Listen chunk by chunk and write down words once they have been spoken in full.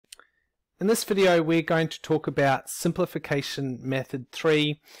In this video we're going to talk about Simplification Method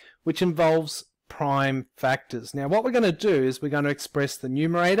 3, which involves prime factors. Now what we're going to do is we're going to express the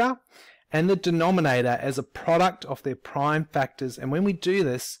numerator and the denominator as a product of their prime factors, and when we do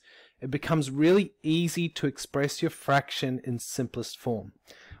this it becomes really easy to express your fraction in simplest form.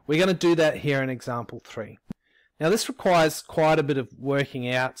 We're going to do that here in example 3. Now this requires quite a bit of working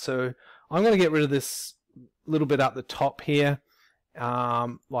out, so I'm going to get rid of this little bit up the top here,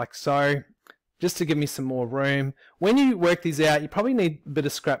 like so, just to give me some more room. When you work these out you probably need a bit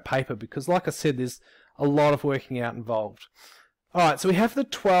of scrap paper because, like I said, there's a lot of working out involved. Alright, so we have the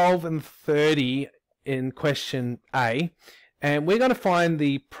 12 and 30 in question A, and we're going to find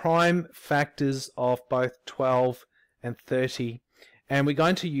the prime factors of both 12 and 30, and we're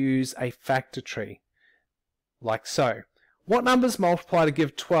going to use a factor tree like so. What numbers multiply to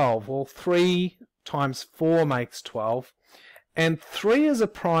give 12? Well, 3 times 4 makes 12, and 3 is a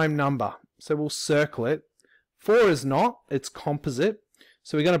prime number, so we'll circle it. 4 is not, it's composite,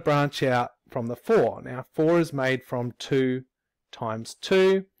 so we're going to branch out from the 4. Now 4 is made from 2 times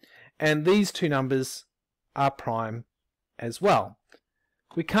 2, and these two numbers are prime as well.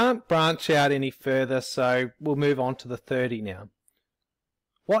 We can't branch out any further, so we'll move on to the 30 now.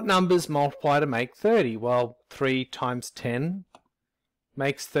 What numbers multiply to make 30? Well, 3 times 10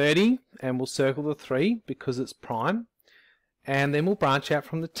 makes 30, and we'll circle the 3 because it's prime, and then we'll branch out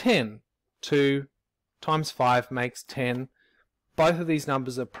from the 10. 2 times 5 makes 10. Both of these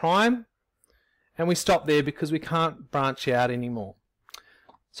numbers are prime, and we stop there because we can't branch out anymore.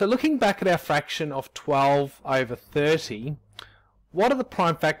 So looking back at our fraction of 12 over 30, what are the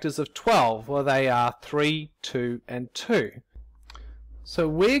prime factors of 12? Well, they are 3, 2 and 2. So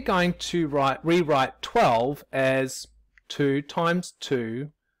we're going to rewrite 12 as 2 times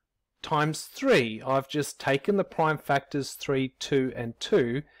 2 times 3. I've just taken the prime factors 3, 2 and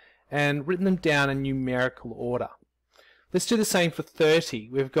 2 and written them down in numerical order. Let's do the same for 30.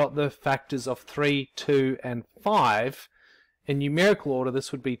 We've got the factors of 3, 2 and 5. In numerical order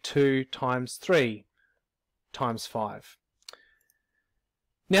this would be 2 times 3 times 5.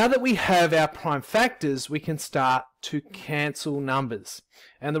 Now that we have our prime factors, we can start to cancel numbers.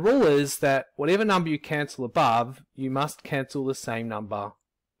 And the rule is that whatever number you cancel above, you must cancel the same number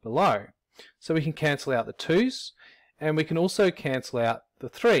below. So we can cancel out the 2's, and we can also cancel out the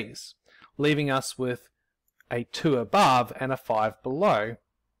 3's, leaving us with a 2 above and a 5 below,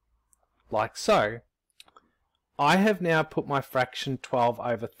 like so. I have now put my fraction 12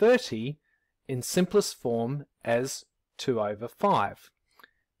 over 30 in simplest form as 2 over 5.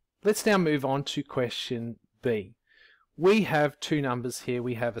 Let's now move on to question B. We have two numbers here.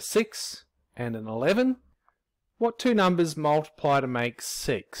 We have a 6 and an 11. What two numbers multiply to make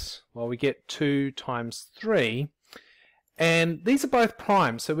 6? Well, we get 2 times 3, and these are both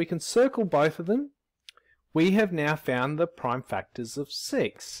prime, so we can circle both of them. We have now found the prime factors of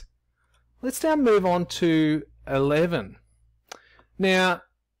 6. Let's now move on to 11. Now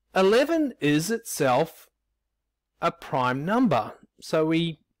 11 is itself a prime number, so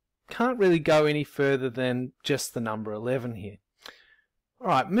we can't really go any further than just the number 11 here.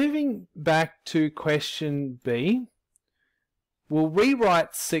 Alright, moving back to question B, we'll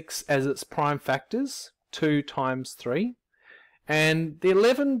rewrite 6 as its prime factors, 2 times 3, and the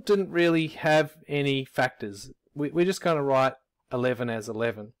 11 didn't really have any factors. We're just going to write 11 as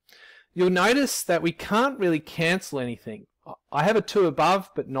 11. You'll notice that we can't really cancel anything. I have a 2 above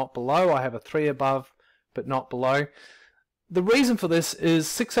but not below, I have a 3 above but not below. The reason for this is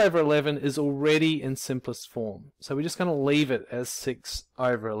 6 over 11 is already in simplest form, so we're just going to leave it as 6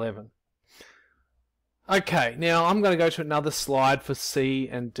 over 11. Okay, now I'm going to go to another slide for C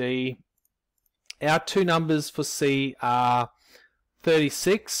and D. Our two numbers for C are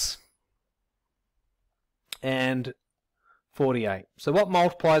 36 and 48. So what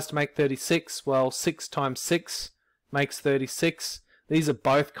multiplies to make 36? Well, 6 times 6 makes 36. These are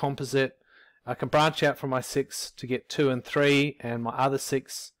both composite. I can branch out from my 6 to get 2 and 3, and my other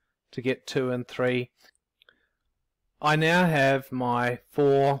 6 to get 2 and 3. I now have my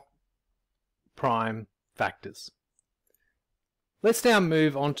 4 prime factors. Let's now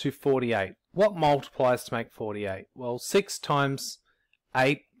move on to 48. What multiplies to make 48? Well, 6 times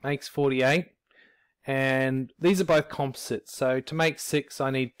 8 makes 48, and these are both composites. So to make 6 I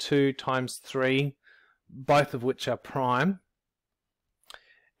need 2 times 3, both of which are prime.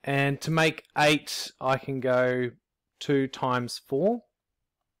 And to make 8 I can go 2 times 4,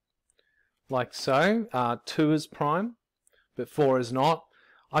 like so. 2 is prime, but 4 is not.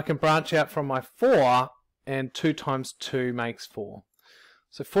 I can branch out from my 4, and 2 times 2 makes 4.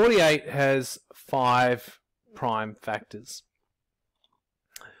 So 48 has 5 prime factors.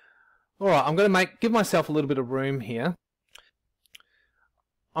 Alright, I'm going to give myself a little bit of room here.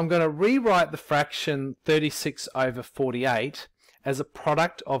 I'm going to rewrite the fraction 36 over 48 as a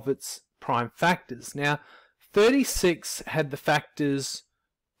product of its prime factors. Now, 36 had the factors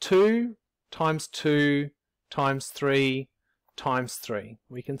 2 times 2 times 3 times 3.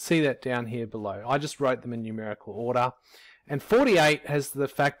 We can see that down here below. I just wrote them in numerical order. And 48 has the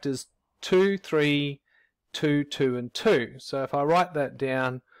factors 2, 3, 2, 2, and 2. So if I write that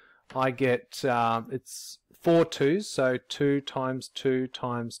down, I get, it's 4 2's, so 2 times 2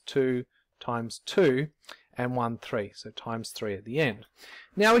 times 2 times 2, and 1 3, so times 3 at the end.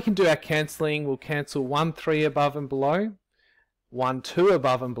 Now we can do our cancelling. We'll cancel 1 3 above and below, 1 2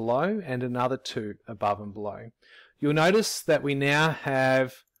 above and below, and another 2 above and below. You'll notice that we now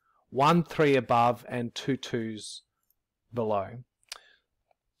have 1 3 above and 2 2's below.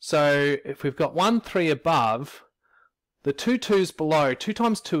 So if we've got 1 3 above, the 2 2's below, 2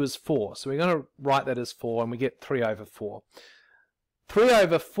 times 2 is 4, so we're going to write that as 4, and we get 3 over 4. 3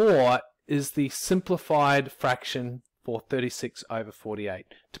 over 4 is the simplified fraction for 36 over 48.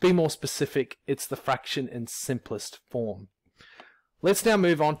 To be more specific, it's the fraction in simplest form. Let's now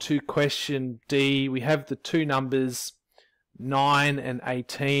move on to question D. We have the two numbers 9 and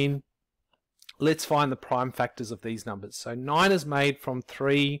 18. Let's find the prime factors of these numbers. So 9 is made from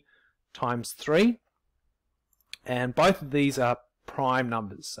 3 times 3. And both of these are prime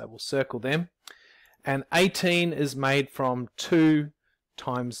numbers, so we'll circle them. And 18 is made from 2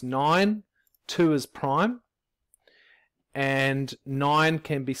 times 9. 2 is prime. And 9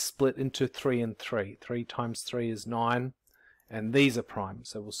 can be split into 3 and 3. 3 times 3 is 9. And these are prime,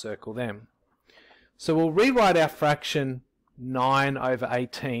 so we'll circle them. So we'll rewrite our fraction 9 over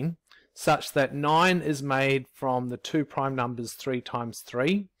 18 such that 9 is made from the two prime numbers 3 times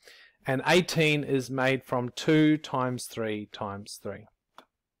 3. And 18 is made from 2 times 3 times 3.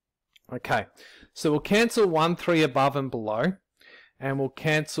 Okay, so we'll cancel 1 3 above and below, and we'll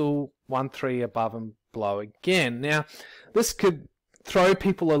cancel 1 3 above and below again. Now, this could throw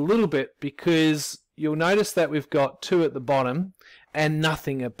people a little bit because you'll notice that we've got 2 at the bottom and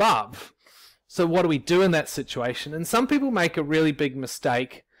nothing above. So what do we do in that situation? And some people make a really big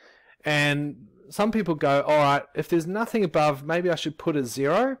mistake, and some people go, all right, if there's nothing above, maybe I should put a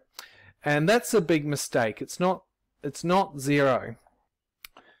 0. And that's a big mistake. It's not 0.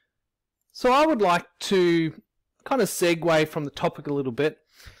 So I would like to kind of segue from the topic a little bit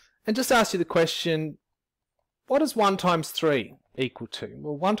and just ask you the question, what does 1 times 3 equal to?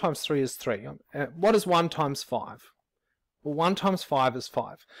 Well, 1 times 3 is 3. What is 1 times 5? Well, 1 times 5 is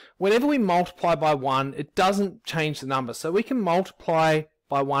 5. Whenever we multiply by 1, it doesn't change the number. So we can multiply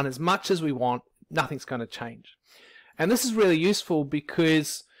by 1 as much as we want. Nothing's going to change. And this is really useful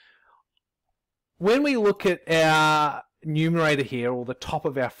because when we look at our numerator here, or the top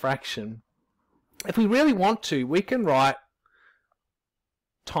of our fraction, if we really want to, we can write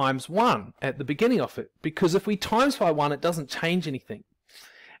times 1 at the beginning of it, because if we times by 1, it doesn't change anything.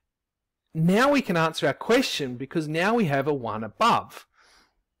 Now we can answer our question because now we have a 1 above,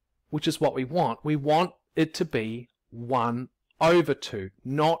 which is what we want. We want it to be 1 over 2,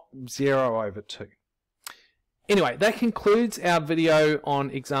 not 0 over 2. Anyway, that concludes our video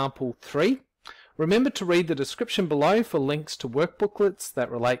on example 3. Remember to read the description below for links to workbooklets that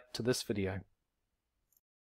relate to this video.